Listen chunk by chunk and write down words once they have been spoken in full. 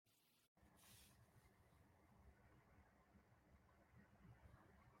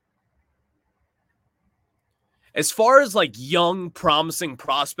As far as like young, promising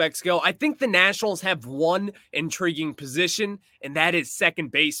prospects go, I think the Nationals have one intriguing position, and that is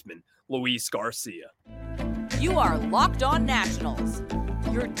second baseman Luis Garcia. You are Locked On Nationals,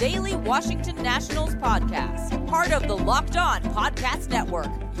 your daily Washington Nationals podcast, part of the Locked On Podcast Network,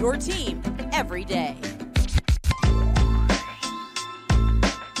 your team every day.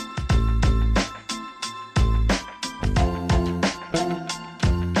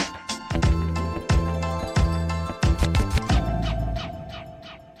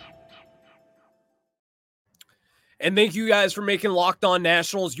 And thank you guys for making Locked On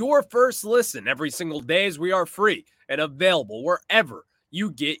Nationals your first listen every single day, as we are free and available wherever you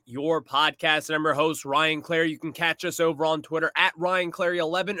get your podcast. And I'm your host, Ryan Clary. You can catch us over on Twitter at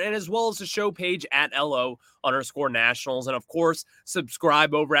RyanClary11 and as well as the show page at LO_Nationals. And of course,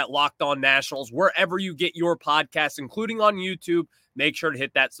 subscribe over at Locked On Nationals wherever you get your podcast, including on YouTube. Make sure to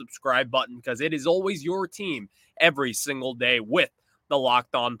hit that subscribe button because it is always your team every single day with the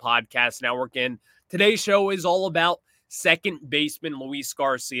Locked On Podcast Network. And today's show is all about second baseman Luis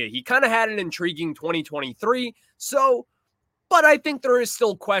Garcia. He kind of had an intriguing 2023, but I think there is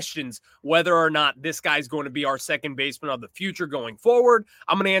still questions whether or not this guy's going to be our second baseman of the future going forward.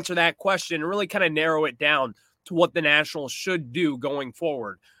 I'm going to answer that question and really kind of narrow it down to what the Nationals should do going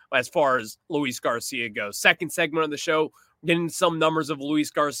forward as far as Luis Garcia goes. Second segment of the show, getting some numbers of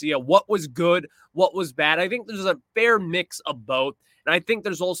Luis Garcia. What was good? What was bad? I think there's a fair mix of both. And I think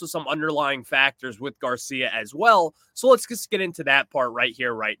there's also some underlying factors with Garcia as well. So let's just get into that part right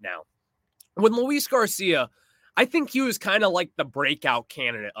here, right now. With Luis Garcia, I think he was kind of like the breakout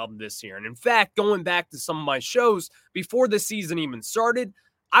candidate of this year. And in fact, going back to some of my shows before the season even started,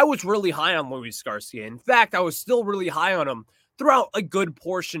 I was really high on Luis Garcia. In fact, I was still really high on him throughout a good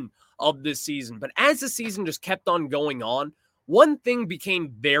portion of this season. But as the season just kept on going on, one thing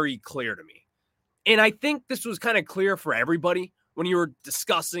became very clear to me. And I think this was kind of clear for everybody when you were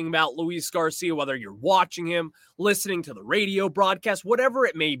discussing about Luis Garcia, whether you're watching him, listening to the radio broadcast, whatever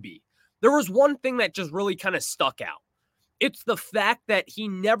it may be. There was one thing that just really kind of stuck out. It's the fact that he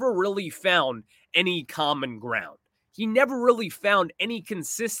never really found any common ground. He never really found any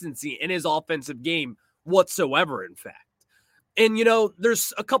consistency in his offensive game whatsoever, in fact. And,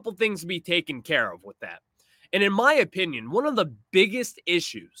 there's a couple things to be taken care of with that. And in my opinion, one of the biggest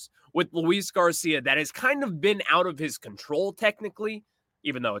issues with Luis Garcia that has kind of been out of his control technically,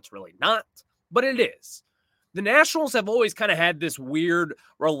 even though it's really not, but it is. The Nationals have always kind of had this weird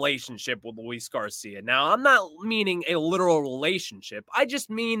relationship with Luis Garcia. Now, I'm not meaning a literal relationship. I just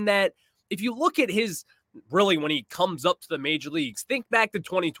mean that if you look at his, really when he comes up to the major leagues, think back to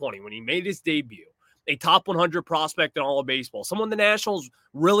 2020 when he made his debut, a top 100 prospect in all of baseball, someone the Nationals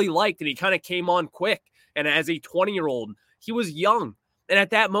really liked, and he kind of came on quick. And as a 20-year-old, he was young. And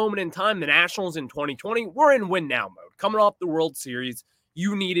at that moment in time, the Nationals in 2020 were in win-now mode. Coming off the World Series,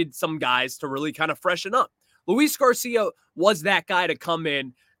 you needed some guys to really kind of freshen up. Luis Garcia was that guy to come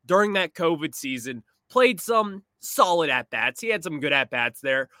in during that COVID season, played some solid at-bats. He had some good at-bats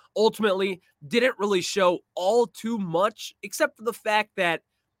there. Ultimately, didn't really show all too much, except for the fact that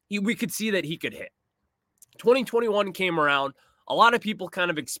we could see that he could hit. 2021 came around. A lot of people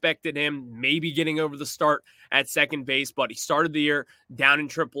kind of expected him maybe getting over the start at second base, but he started the year down in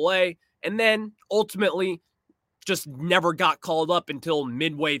AAA and then ultimately just never got called up until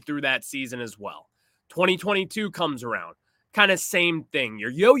midway through that season as well. 2022 comes around. Kind of same thing.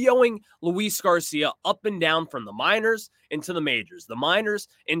 You're yo-yoing Luis Garcia up and down from the minors into the majors, the minors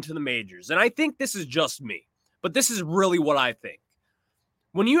into the majors. And I think this is just me, but this is really what I think.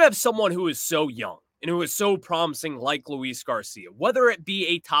 When you have someone who is so young, and who is so promising like Luis Garcia, whether it be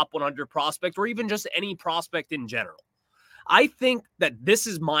a top 100 prospect or even just any prospect in general. I think that this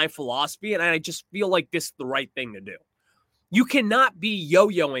is my philosophy, and I just feel like this is the right thing to do. You cannot be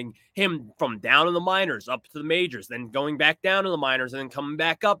yo-yoing him from down in the minors up to the majors, then going back down to the minors, and then coming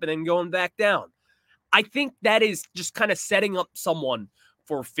back up, and then going back down. I think that is just kind of setting up someone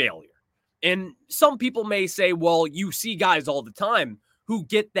for failure. And some people may say, well, you see guys all the time who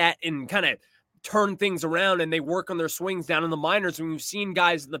get that and kind of turn things around and they work on their swings down in the minors. And we've seen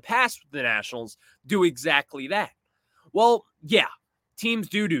guys in the past with the Nationals do exactly that. Well, yeah, teams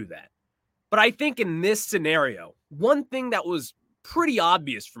do that. But I think in this scenario, one thing that was pretty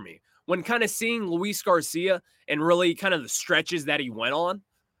obvious for me when kind of seeing Luis Garcia and really kind of the stretches that he went on,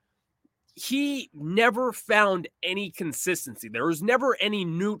 he never found any consistency. There was never any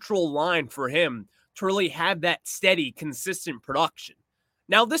neutral line for him to really have that steady, consistent production.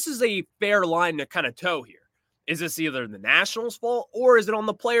 Now, this is a fair line to kind of toe here. Is this either the Nationals' fault or is it on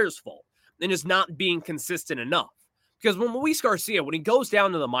the players' fault? And it's not being consistent enough. Because when Luis Garcia, when he goes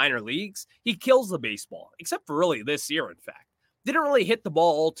down to the minor leagues, he kills the baseball, except for really this year, in fact. Didn't really hit the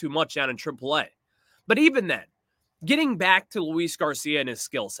ball all too much down in AAA. But even then, getting back to Luis Garcia and his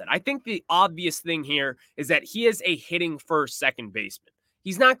skill set, I think the obvious thing here is that he is a hitting first second baseman.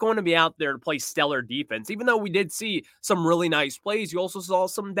 He's not going to be out there to play stellar defense, even though we did see some really nice plays. You also saw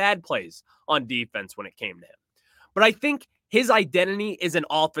some bad plays on defense when it came to him. But I think his identity is an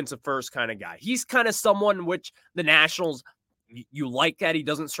offensive first kind of guy. He's kind of someone which the Nationals, you like that he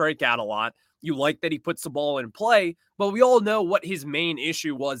doesn't strike out a lot. You like that he puts the ball in play, but we all know what his main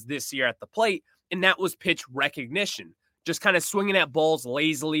issue was this year at the plate, and that was pitch recognition. Just kind of swinging at balls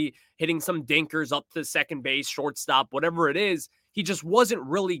lazily, hitting some dinkers up to second base, shortstop, whatever it is. He just wasn't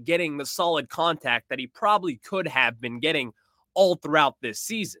really getting the solid contact that he probably could have been getting all throughout this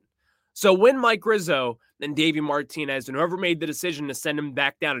season. So when Mike Rizzo and Davey Martinez and whoever made the decision to send him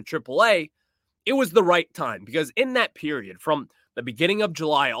back down to AAA, it was the right time, because in that period from the beginning of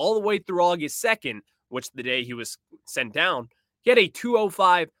July all the way through August 2nd, which the day he was sent down, he had a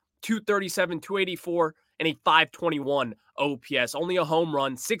 205, 237, 284, and a 521 OPS, only a home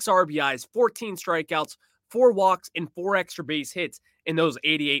run, 6 RBIs, 14 strikeouts, 4 walks, and 4 extra base hits in those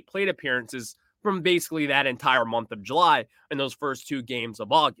 88 plate appearances from basically that entire month of July and those first 2 games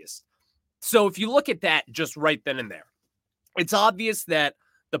of August. So if you look at that just right then and there, it's obvious that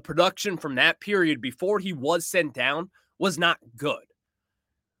the production from that period before he was sent down was not good.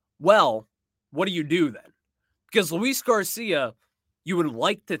 Well, what do you do then? Because Luis Garcia, you would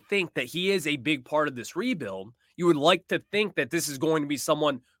like to think that he is a big part of this rebuild. You would like to think that this is going to be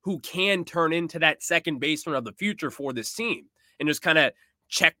someone who can turn into that second baseman of the future for this team and just kind of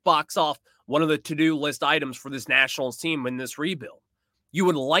check box off one of the to-do list items for this Nationals team in this rebuild. You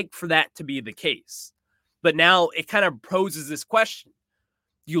would like for that to be the case. But now it kind of poses this question.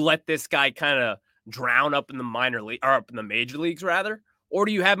 You let this guy kind of drown up in the minor league, or up in the major leagues rather, or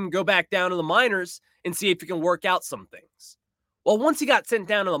do you have him go back down to the minors and see if he can work out some things? Well, once he got sent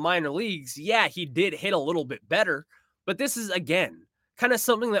down to the minor leagues, yeah, he did hit a little bit better, but this is, again, kind of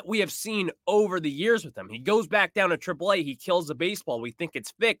something that we have seen over the years with him. He goes back down to AAA, he kills the baseball, we think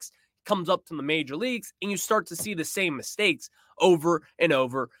it's fixed, comes up to the major leagues, and you start to see the same mistakes over and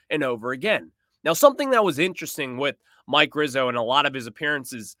over and over again. Now, something that was interesting with Mike Rizzo and a lot of his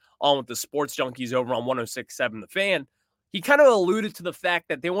appearances on with the Sports Junkies over on 106.7 The Fan, he kind of alluded to the fact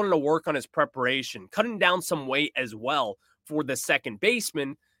that they wanted to work on his preparation, cutting down some weight as well for the second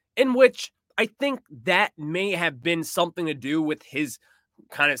baseman, in which I think that may have been something to do with his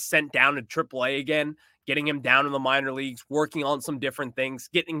kind of sent down to AAA again, getting him down in the minor leagues, working on some different things,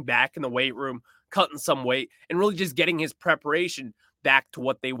 getting back in the weight room, cutting some weight, and really just getting his preparation back to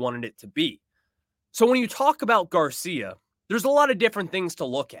what they wanted it to be. So when you talk about Garcia, there's a lot of different things to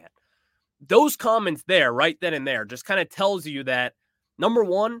look at. Those comments there, right then and there, just kind of tells you that, number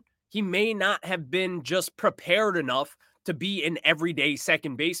one, he may not have been just prepared enough to be an everyday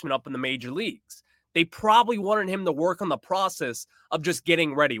second baseman up in the major leagues. They probably wanted him to work on the process of just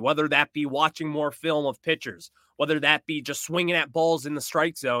getting ready, whether that be watching more film of pitchers, whether that be just swinging at balls in the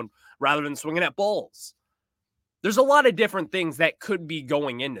strike zone rather than swinging at balls. There's a lot of different things that could be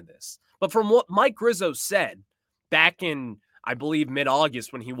going into this. But from what Mike Rizzo said back in, I believe,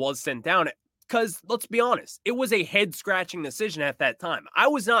 mid-August when he was sent down, because let's be honest, it was a head-scratching decision at that time. I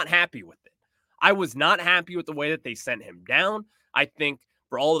was not happy with it. I was not happy with the way that they sent him down. I think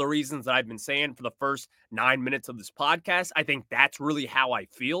for all the reasons that I've been saying for the first 9 minutes of this podcast, I think that's really how I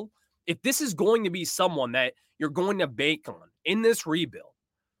feel. If this is going to be someone that you're going to bank on in this rebuild,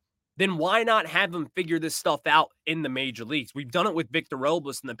 then why not have him figure this stuff out in the major leagues? We've done it with Victor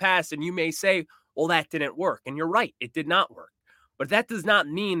Robles in the past, and you may say, well, that didn't work. And you're right, it did not work. But that does not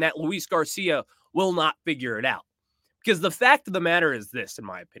mean that Luis Garcia will not figure it out. Because the fact of the matter is this, in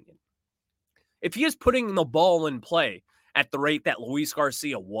my opinion. If he is putting the ball in play at the rate that Luis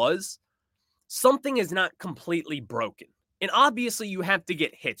Garcia was, something is not completely broken. And obviously, you have to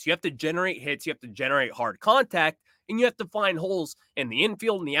get hits. You have to generate hits. You have to generate hard contact. And you have to find holes in the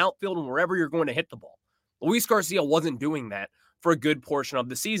infield and the outfield and wherever you're going to hit the ball. Luis Garcia wasn't doing that for a good portion of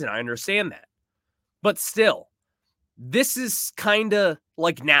the season. I understand that. But still, this is kind of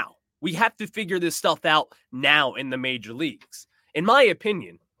like now. We have to figure this stuff out now in the major leagues. In my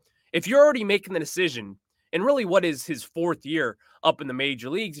opinion, if you're already making the decision, and really what is his 4th year up in the major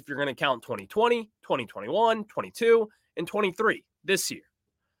leagues, if you're going to count 2020, 2021, 22, and 23 this year,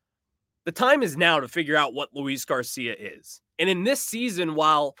 the time is now to figure out what Luis Garcia is. And in this season,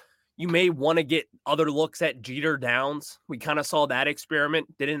 while you may want to get other looks at Jeter Downs, we kind of saw that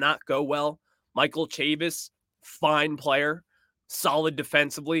experiment. Did it not go well? Michael Chavis, fine player, solid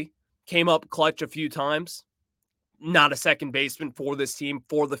defensively, came up clutch a few times. not a second baseman for this team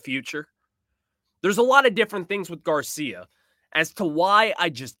for the future. There's a lot of different things with Garcia as to why I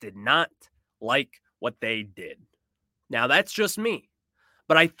just did not like what they did. Now, that's just me.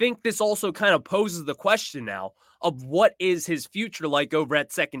 But I think this also kind of poses the question now of what is his future like over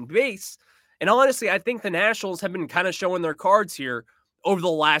at second base. And honestly, I think the Nationals have been kind of showing their cards here over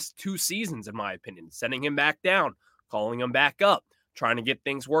the last 2 seasons, in my opinion, sending him back down, calling him back up, trying to get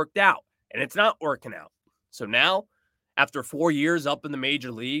things worked out. And it's not working out. So now, after 4 years up in the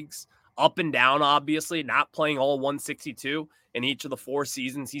major leagues, up and down, obviously, not playing all 162 in each of the 4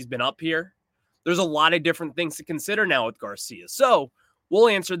 seasons he's been up here, there's a lot of different things to consider now with Garcia. So we'll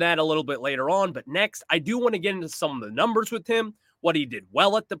answer that a little bit later on. But next, I do want to get into some of the numbers with him, what he did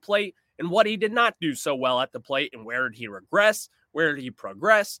well at the plate and what he did not do so well at the plate, and where did he regress, where did he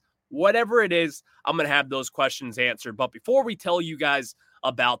progress, whatever it is, I'm going to have those questions answered. But before we tell you guys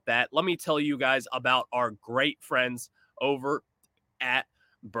about that, let me tell you guys about our great friends over at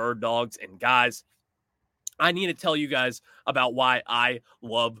Bird Dogs. And guys, I need to tell you guys about why I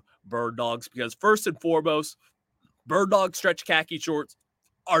love Bird Dogs, because first and foremost, Bird Dog stretch khaki shorts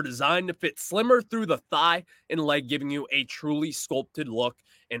are designed to fit slimmer through the thigh and leg, giving you a truly sculpted look.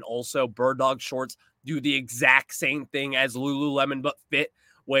 And also, Bird Dog shorts do the exact same thing as Lululemon, but fit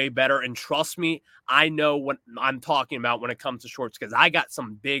way better. And trust me, I know what I'm talking about when it comes to shorts, because I got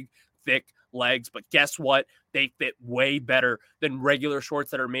some big, thick legs. But guess what? They fit way better than regular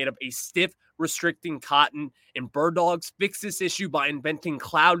shorts that are made of a stiff, restricting cotton. And Bird Dogs fixed this issue by inventing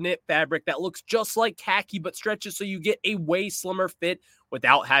cloud knit fabric that looks just like khaki but stretches so you get a way slimmer fit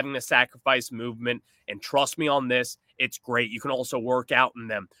without having to sacrifice movement. And trust me on this, it's great. You can also work out in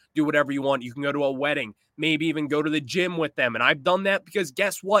them, do whatever you want. You can go to a wedding, maybe even go to the gym with them. And I've done that because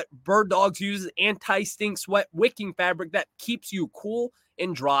guess what? Bird Dogs uses anti-stink sweat wicking fabric that keeps you cool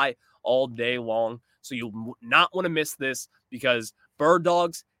and dry all day long. So you'll not want to miss this, because Bird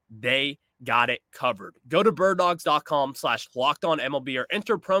Dogs, they got it covered. Go to birddogs.com/lockedonmlb or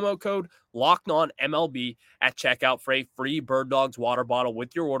enter promo code lockedonmlb at checkout for a free Bird Dogs water bottle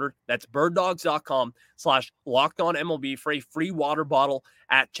with your order. That's birddogs.com/lockedonmlb for a free water bottle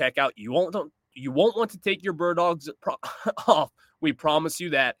at checkout. You won't want to take your Bird Dogs off. We promise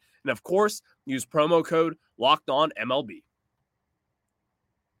you that. And of course, use promo code lockedonmlb.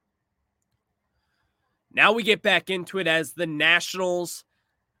 Now we get back into it, as the Nationals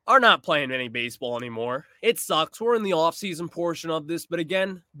are not playing any baseball anymore. It sucks. We're in the offseason portion of this, but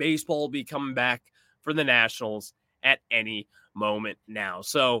again, baseball will be coming back for the Nationals at any moment now.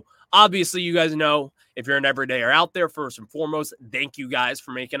 So obviously, you guys know, if you're an everydayer out there, first and foremost, thank you guys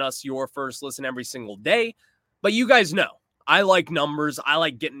for making us your first listen every single day. But you guys know, I like numbers. I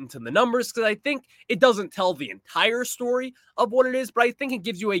like getting into the numbers because I think it doesn't tell the entire story of what it is, but I think it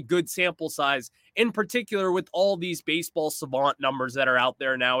gives you a good sample size, in particular with all these baseball savant numbers that are out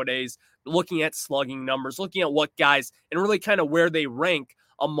there nowadays, looking at slugging numbers, looking at what guys and really kind of where they rank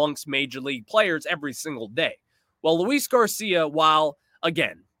amongst major league players every single day. Well, Luis Garcia, while,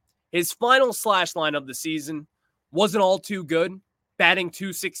 again, his final slash line of the season wasn't all too good, batting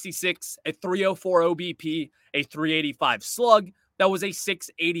 .266, a .304 OBP, a .385 slug. That was a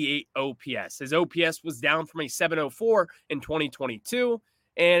 .688 OPS. His OPS was down from a .704 in 2022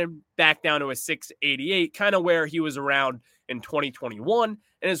 and back down to a .688, kind of where he was around in 2021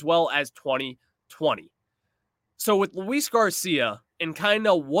 and as well as 2020. So with Luis Garcia and kind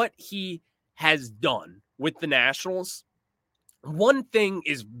of what he has done with the Nationals, one thing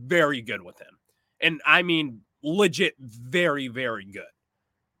is very good with him. And I mean, legit very, very good.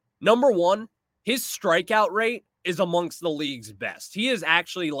 Number one, his strikeout rate is amongst the league's best. He is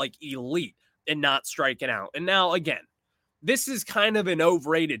actually like elite in not striking out. And now, again, this is kind of an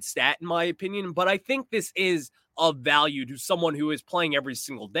overrated stat in my opinion, but I think this is of value to someone who is playing every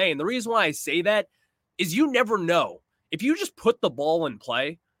single day. And the reason why I say that is you never know. If you just put the ball in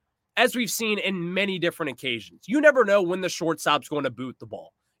play, as we've seen in many different occasions, you never know when the shortstop's going to boot the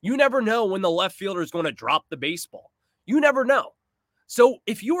ball. You never know when the left fielder is going to drop the baseball. You never know. So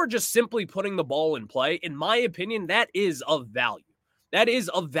if you are just simply putting the ball in play, in my opinion, that is of value. That is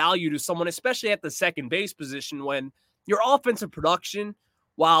of value to someone, especially at the second base position, when your offensive production,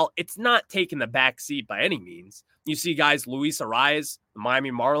 while it's not taking the back seat by any means, you see guys, Luis Arias, the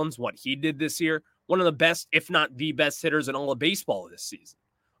Miami Marlins, what he did this year, one of the best, if not the best hitters in all of baseball this season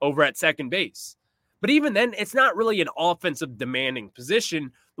over at second base. But even then, it's not really an offensive demanding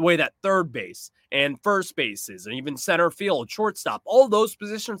position the way that third base and first base is, and even center field, shortstop, all those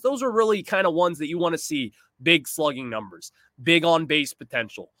positions, those are really kind of ones that you want to see big slugging numbers, big on base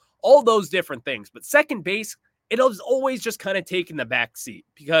potential, all those different things. But second base, it has always just kind of taken the back seat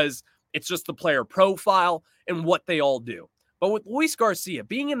because It's just the player profile and what they all do. But with Luis Garcia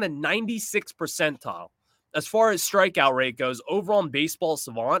being in the 96th percentile, as far as strikeout rate goes over on Baseball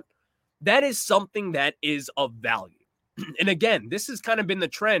Savant, that is something that is of value. And again, this has kind of been the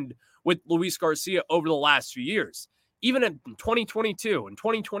trend with Luis Garcia over the last few years. Even in 2022 and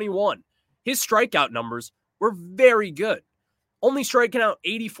 2021, his strikeout numbers were very good. Only striking out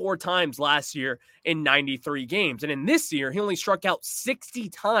 84 times last year in 93 games. And in this year, he only struck out 60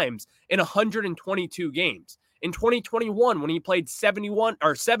 times in 122 games. In 2021, when he played 70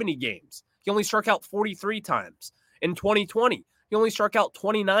 games, he only struck out 43 times. In 2020, he only struck out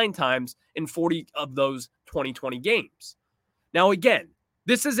 29 times in 40 of those 2020 games. Now, again,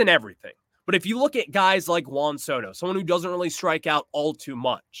 this isn't everything. But if you look at guys like Juan Soto, someone who doesn't really strike out all too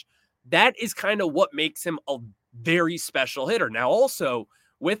much, that is kind of what makes him a very special hitter. Now, also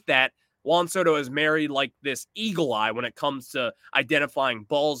with that, Juan Soto has married like this eagle eye when it comes to identifying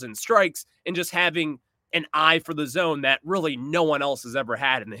balls and strikes and just having an eye for the zone that really no one else has ever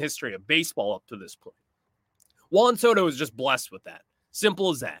had in the history of baseball up to this point. Juan Soto is just blessed with that. Simple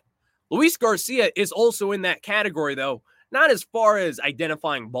as that. Luis Garcia is also in that category, though, not as far as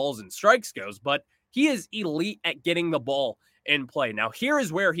identifying balls and strikes goes, but he is elite at getting the ball in play. Now, here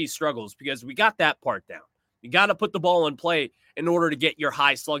is where he struggles because we got that part down. You got to put the ball in play in order to get your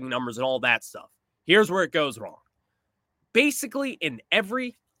high slugging numbers and all that stuff. Here's where it goes wrong. Basically, in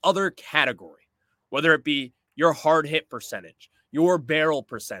every other category, whether it be your hard hit percentage, your barrel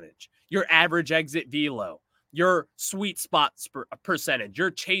percentage, your average exit velo, your sweet spot percentage,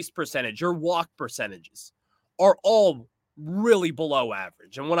 your chase percentage, your walk percentages are all really below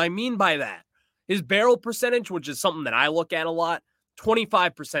average. And what I mean by that, his barrel percentage, which is something that I look at a lot,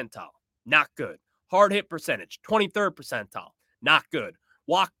 25 percentile, not good. Hard hit percentage, 23rd percentile, not good.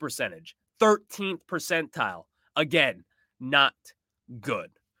 Walk percentage, 13th percentile, again, not good.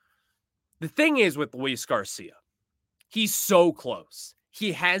 The thing is with Luis Garcia, he's so close.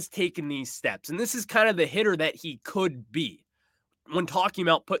 He has taken these steps, and this is kind of the hitter that he could be when talking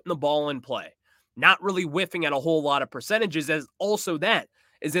about putting the ball in play. Not really whiffing at a whole lot of percentages, as also that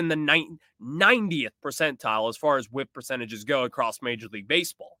is in the 90th percentile as far as whiff percentages go across Major League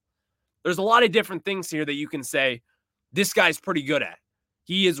Baseball. There's a lot of different things here that you can say this guy's pretty good at.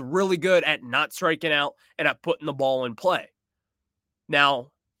 He is really good at not striking out and at putting the ball in play.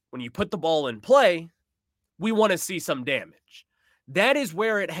 Now, when you put the ball in play, we want to see some damage. That is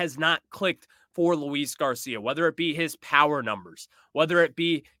where it has not clicked for Luis Garcia, whether it be his power numbers, whether it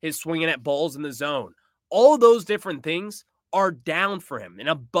be his swinging at balls in the zone. All those different things are down for him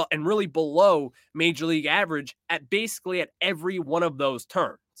and really below Major League average at basically at every one of those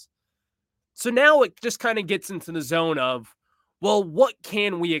turns. So now it just kind of gets into the zone of, well, what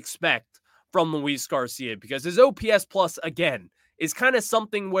can we expect from Luis Garcia? Because his OPS plus, again, is kind of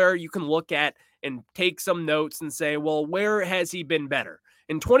something where you can look at and take some notes and say, well, where has he been better?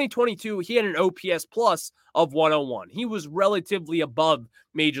 In 2022, he had an OPS plus of 101. He was relatively above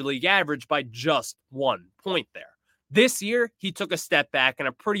Major League average by just 1 point there. This year, he took a step back and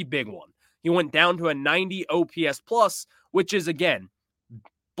a pretty big one. He went down to a 90 OPS plus, which is, again,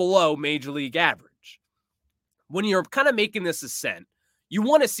 below Major League average. When you're kind of making this ascent, you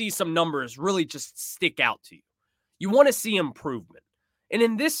want to see some numbers really just stick out to you. You want to see improvement. And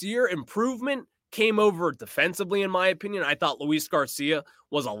in this year, improvement came over defensively, in my opinion. I thought Luis Garcia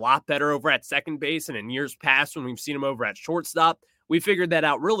was a lot better over at second base, and in years past when we've seen him over at shortstop, we figured that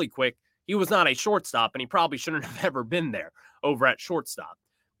out really quick. He was not a shortstop, and he probably shouldn't have ever been there over at shortstop.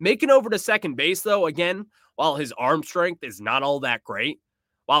 Making over to second base, though, again, while his arm strength is not all that great,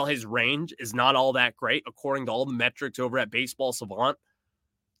 while his range is not all that great, according to all the metrics over at Baseball Savant,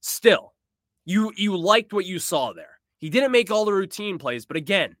 still, you liked what you saw there. He didn't make all the routine plays, but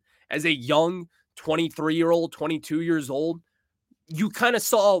again, as a young 23-year-old, 22 years old, you kind of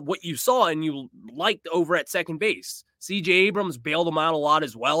saw what you saw and you liked over at second base. C.J. Abrams bailed him out a lot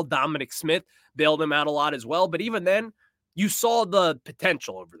as well. Dominic Smith bailed him out a lot as well. But even then, you saw the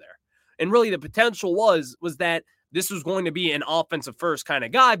potential over there. And really the potential was that this was going to be an offensive first kind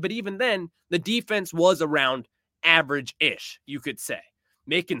of guy. But even then, the defense was around average-ish, you could say.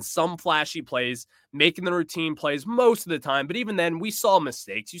 Making some flashy plays, making the routine plays most of the time. But even then, we saw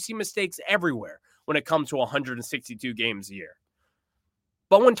mistakes. You see mistakes everywhere when it comes to 162 games a year.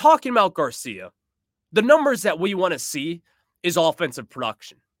 But when talking about Garcia, the numbers that we want to see is offensive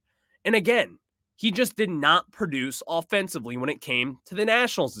production. And again, he just did not produce offensively when it came to the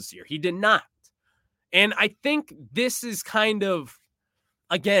Nationals this year. He did not. And I think this is kind of,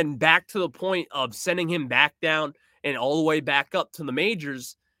 again, back to the point of sending him back down and all the way back up to the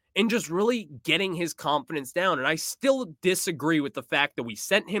majors and just really getting his confidence down. And I still disagree with the fact that we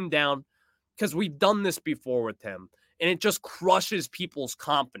sent him down because we've done this before with him, and it just crushes people's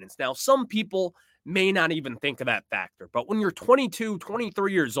confidence. Now, some people may not even think of that factor, but when you're 22,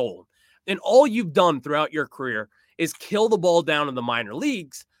 23 years old, and all you've done throughout your career is kill the ball down in the minor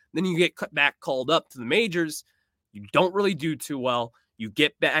leagues, then you get back called up to the majors, you don't really do too well, you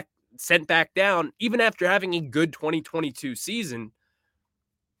get back sent back down, even after having a good 2022 season,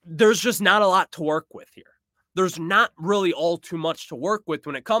 there's just not a lot to work with here. There's not really all too much to work with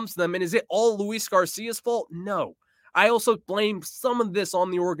when it comes to them. And is it all Luis Garcia's fault? No. I also blame some of this on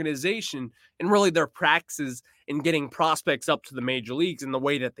the organization and really their practices in getting prospects up to the major leagues and the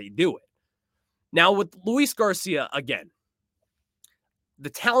way that they do it. Now, with Luis Garcia, again, the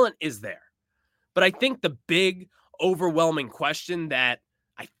talent is there. But I think the big, overwhelming question that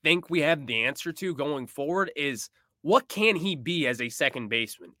I think we have the answer to going forward is, what can he be as a second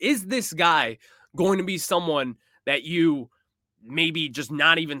baseman? Is this guy going to be someone that you maybe just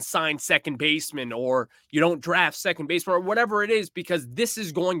not even sign second baseman, or you don't draft second baseman, or whatever it is, because this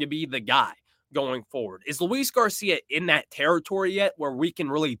is going to be the guy going forward? Is Luis Garcia in that territory yet where we can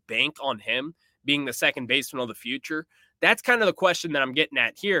really bank on him being the second baseman of the future? That's kind of the question that I'm getting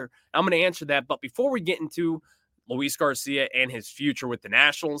at here. I'm going to answer that. But before we get into Luis Garcia and his future with the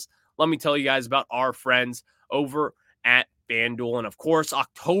Nationals, let me tell you guys about our friends over at FanDuel. And of course,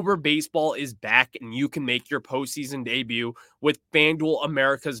 October baseball is back, and you can make your postseason debut with FanDuel,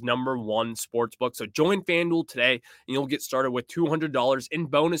 America's #1 sportsbook. So join FanDuel today, and you'll get started with $200 in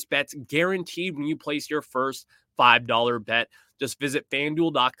bonus bets guaranteed when you place your first $5 bet. Just visit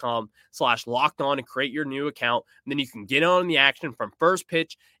FanDuel.com/lockedon and create your new account. And then you can get on the action from first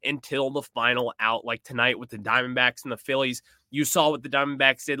pitch until the final out, like tonight with the Diamondbacks and the Phillies. You saw what the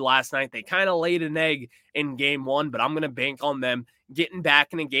Diamondbacks did last night. They kind of laid an egg in game one, but I'm going to bank on them getting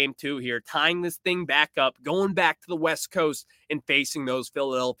back into game two here, tying this thing back up, going back to the West Coast and facing those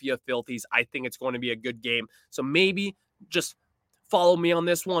Philadelphia Phillies. I think it's going to be a good game. So maybe just follow me on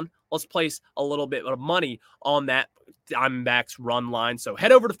this one. Let's place a little bit of money on that Diamondbacks run line. So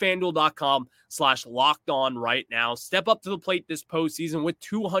head over to FanDuel.com/lockedon right now. Step up to the plate this postseason with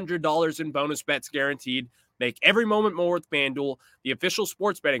 $200 in bonus bets guaranteed. Make every moment more with FanDuel, the official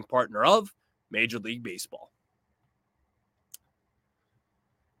sports betting partner of Major League Baseball.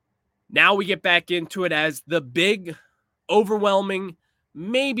 Now we get back into it, as the big, overwhelming,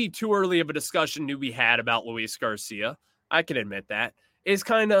 maybe too early of a discussion to be had about Luis Garcia, I can admit that, is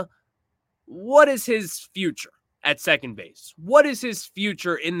kind of, what is his future at second base? What is his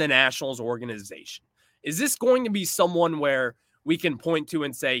future in the Nationals organization? Is this going to be someone where we can point to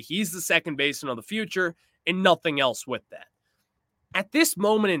and say he's the second baseman of the future and nothing else with that? At this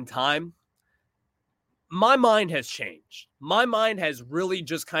moment in time, my mind has changed. My mind has really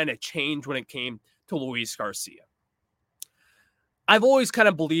just kind of changed when it came to Luis Garcia. I've always kind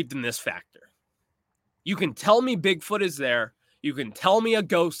of believed in this factor. You can tell me Bigfoot is there. You can tell me a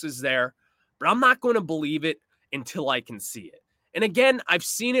ghost is there, but I'm not going to believe it until I can see it. And again, I've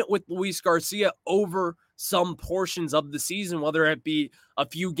seen it with Luis Garcia over some portions of the season, whether it be a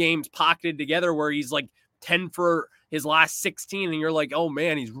few games pocketed together where he's like 10 for his last 16, and you're like, oh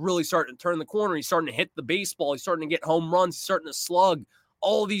man, he's really starting to turn the corner. He's starting to hit the baseball. He's starting to get home runs. He's starting to slug,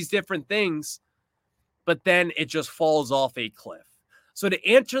 all these different things. But then it just falls off a cliff. So to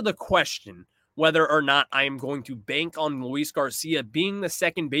answer the question, whether or not I am going to bank on Luis Garcia being the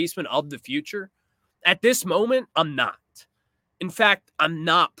second baseman of the future, at this moment, I'm not. In fact, I'm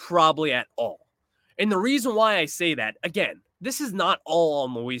not probably at all. And the reason why I say that, again, this is not all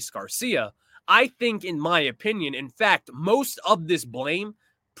on Luis Garcia. I think, in my opinion, in fact, most of this blame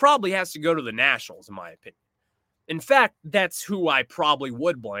probably has to go to the Nationals, in my opinion. In fact, that's who I probably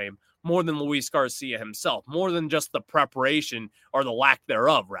would blame more than Luis Garcia himself, more than just the preparation or the lack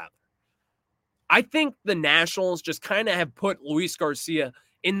thereof, rather. I think the Nationals just kind of have put Luis Garcia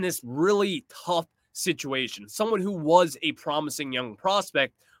in this really tough situation. Someone who was a promising young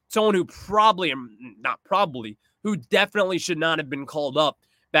prospect, someone who who definitely should not have been called up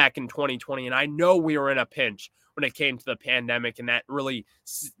back in 2020. And I know we were in a pinch when it came to the pandemic, and that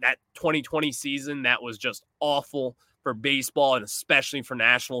 2020 season, that was just awful for baseball, and especially for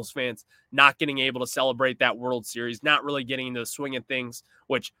Nationals fans, not getting able to celebrate that World Series, not really getting into the swing of things,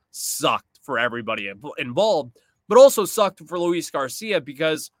 which sucked for everybody involved, but also sucked for Luis Garcia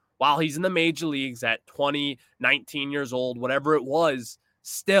because while he's in the major leagues at 20, 19 years old, whatever it was,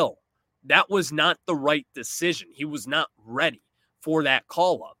 still, that was not the right decision. He was not ready for that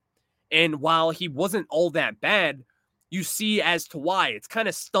call-up. And while he wasn't all that bad, you see as to why. It's kind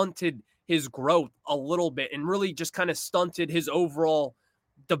of stunted his growth a little bit and really just kind of stunted his overall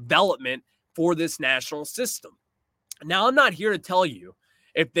development for this national system. Now, I'm not here to tell you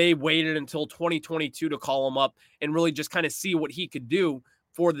if they waited until 2022 to call him up and really just kind of see what he could do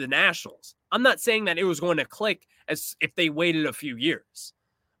for the Nationals. I'm not saying that it was going to click as if they waited a few years.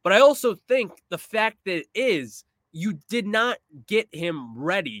 But I also think the fact that you did not get him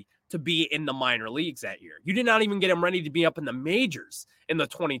ready to be in the minor leagues that year. You did not even get him ready to be up in the majors in the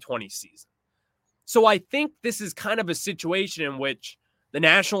 2020 season. So I think this is kind of a situation in which the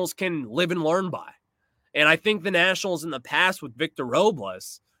Nationals can live and learn by. And I think the Nationals in the past with Victor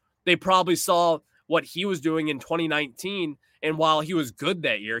Robles, they probably saw what he was doing in 2019. And while he was good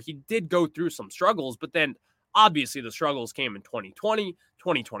that year, he did go through some struggles. But then obviously the struggles came in 2020,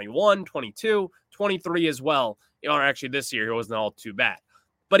 2021, 22, 23 as well. Or actually this year, he wasn't all too bad.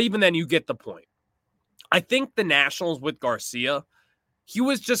 But even then, you get the point. I think the Nationals with Garcia, he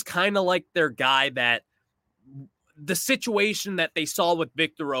was just kind of like their guy that the situation that they saw with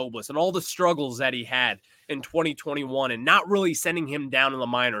Victor Robles and all the struggles that he had in 2021 and not really sending him down in the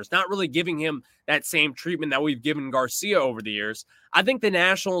minors, not really giving him that same treatment that we've given Garcia over the years. I think the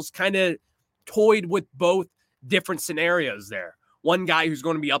Nationals kind of toyed with both different scenarios there. One guy who's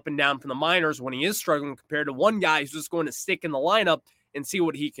going to be up and down from the minors when he is struggling compared to one guy who's just going to stick in the lineup and see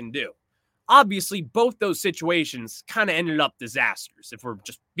what he can do. Obviously, both those situations kind of ended up disasters, if we're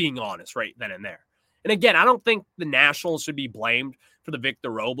just being honest right then and there. And again, I don't think the Nationals should be blamed for the Victor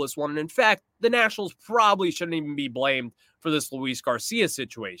Robles one. And in fact, the Nationals probably shouldn't even be blamed for this Luis Garcia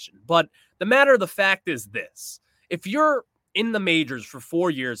situation. But the matter of the fact is this. If you're in the majors for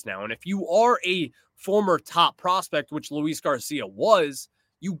 4 years now, and if you are a former top prospect, which Luis Garcia was,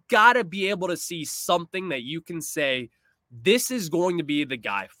 you got to be able to see something that you can say, this is going to be the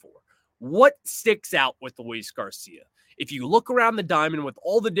guy for. What sticks out with Luis Garcia? If you look around the diamond with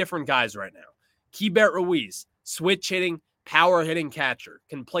all the different guys right now, Keibert Ruiz, switch hitting, power hitting catcher,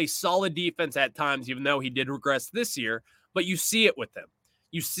 can play solid defense at times, even though he did regress this year, but you see it with him.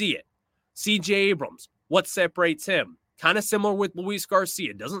 You see it. CJ Abrams, what separates him? Kind of similar with Luis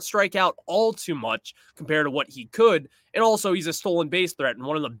Garcia. Doesn't strike out all too much compared to what he could. And also, he's a stolen base threat and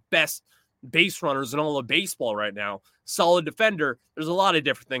one of the best base runners in all of baseball right now. Solid defender. There's a lot of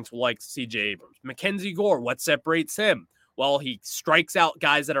different things like CJ Abrams. Mackenzie Gore, what separates him? Well, he strikes out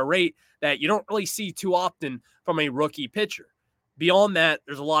guys at a rate that you don't really see too often from a rookie pitcher. Beyond that,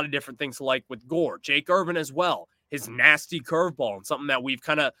 there's a lot of different things like with Gore. Jake Irvin as well. His nasty curveball and something that we've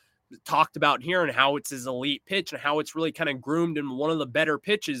kind of talked about here and how it's his elite pitch and how it's really kind of groomed in one of the better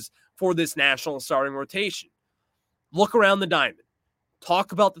pitches for this national starting rotation. Look around the diamond.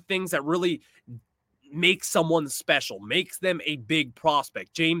 Talk about the things that really make someone special, makes them a big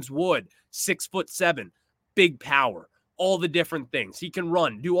prospect. James Wood, 6'7", big power, all the different things. He can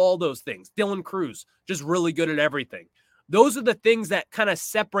run, do all those things. Dylan Cruz, just really good at everything. Those are the things that kind of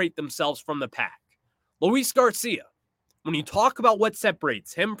separate themselves from the pack. Luis Garcia, when you talk about what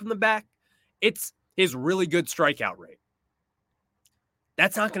separates him from the pack, it's his really good strikeout rate.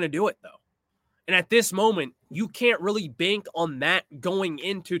 That's not going to do it, though. And at this moment, you can't really bank on that going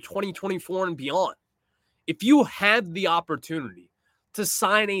into 2024 and beyond. If you have the opportunity to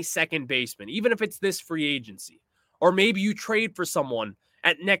sign a second baseman, even if it's this free agency, or maybe you trade for someone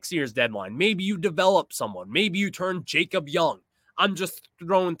at next year's deadline, maybe you develop someone, maybe you turn Jacob Young. I'm just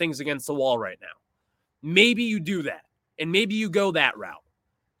throwing things against the wall right now. Maybe you do that, and maybe you go that route.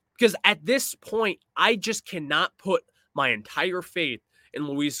 Because at this point, I just cannot put my entire faith in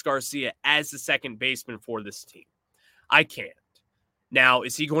Luis Garcia as the second baseman for this team. I can't. Now,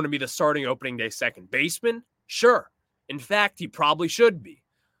 is he going to be the starting opening day second baseman? Sure. In fact, he probably should be.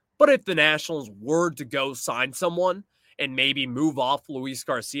 But if the Nationals were to go sign someone and maybe move off Luis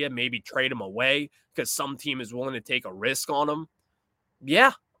Garcia, maybe trade him away because some team is willing to take a risk on him,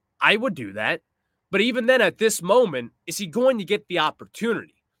 yeah, I would do that. But even then, at this moment, is he going to get the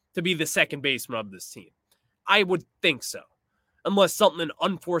opportunity to be the second baseman of this team? I would think so, unless something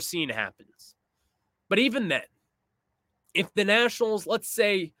unforeseen happens. But even then, if the Nationals, let's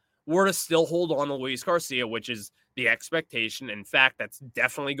say, were to still hold on to Luis Garcia, which is the expectation, in fact, that's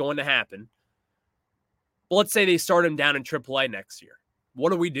definitely going to happen. But let's say they start him down in AAA next year.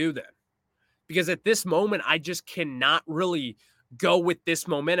 What do we do then? Because at this moment, I just cannot really go with this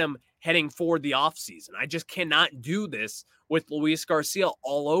momentum heading forward the offseason. I just cannot do this with Luis Garcia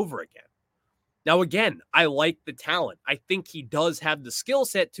all over again. Now, again, I like the talent. I think he does have the skill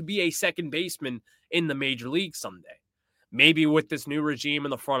set to be a second baseman in the major league someday. Maybe with this new regime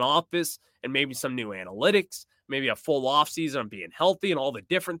in the front office and maybe some new analytics, maybe a full offseason of being healthy and all the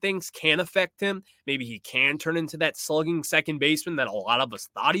different things can affect him. Maybe he can turn into that slugging second baseman that a lot of us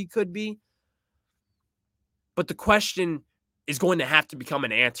thought he could be. But the question is going to have to become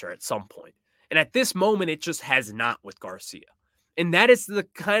an answer at some point. And at this moment, it just has not with Garcia. And that is the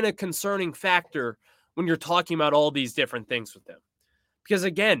kind of concerning factor when you're talking about all these different things with him. Because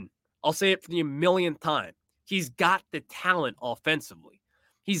again, I'll say it for the millionth time. He's got the talent offensively.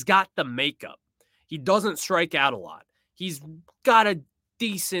 He's got the makeup. He doesn't strike out a lot. He's got a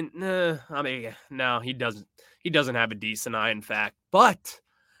decent, no, he doesn't. He doesn't have a decent eye, in fact. But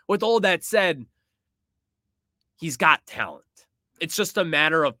with all that said, he's got talent. It's just a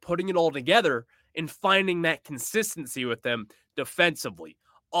matter of putting it all together and finding that consistency with him defensively,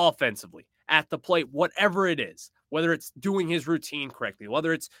 offensively, at the plate, whatever it is, whether it's doing his routine correctly,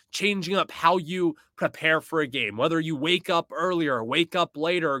 whether it's changing up how you prepare for a game, whether you wake up earlier, or wake up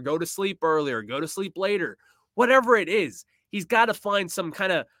later, or go to sleep earlier, go to sleep later, whatever it is, he's got to find some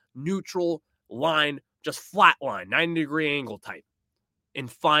kind of neutral line, just flat line, 90-degree angle type, and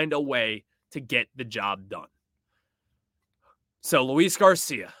find a way to get the job done. So Luis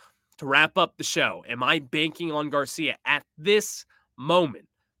Garcia, to wrap up the show, am I banking on Garcia at this moment,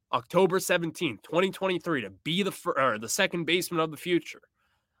 October 17th, 2023, to be the second baseman of the future?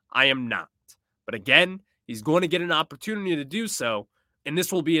 I am not. But again, he's going to get an opportunity to do so, and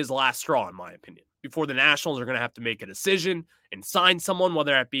this will be his last straw, in my opinion, before the Nationals are going to have to make a decision and sign someone,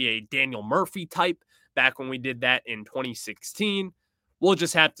 whether that be a Daniel Murphy type, back when we did that in 2016. We'll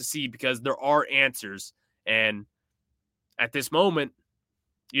just have to see, because there are answers, and at this moment,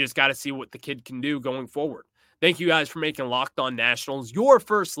 you just got to see what the kid can do going forward. Thank you guys for making Locked On Nationals your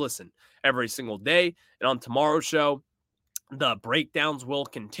first listen every single day. And on tomorrow's show, the breakdowns will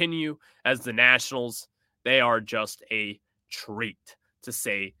continue, as the Nationals, they are just a treat, to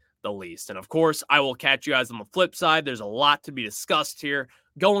say the least. And of course, I will catch you guys on the flip side. There's a lot to be discussed here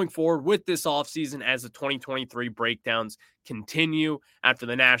going forward with this offseason as the 2023 breakdowns continue after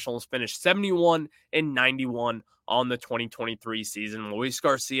the Nationals finish 71-91 on the 2023 season. Luis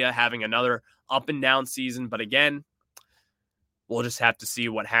Garcia having another up and down season, but again, we'll just have to see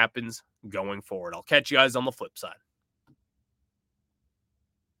what happens going forward. I'll catch you guys on the flip side.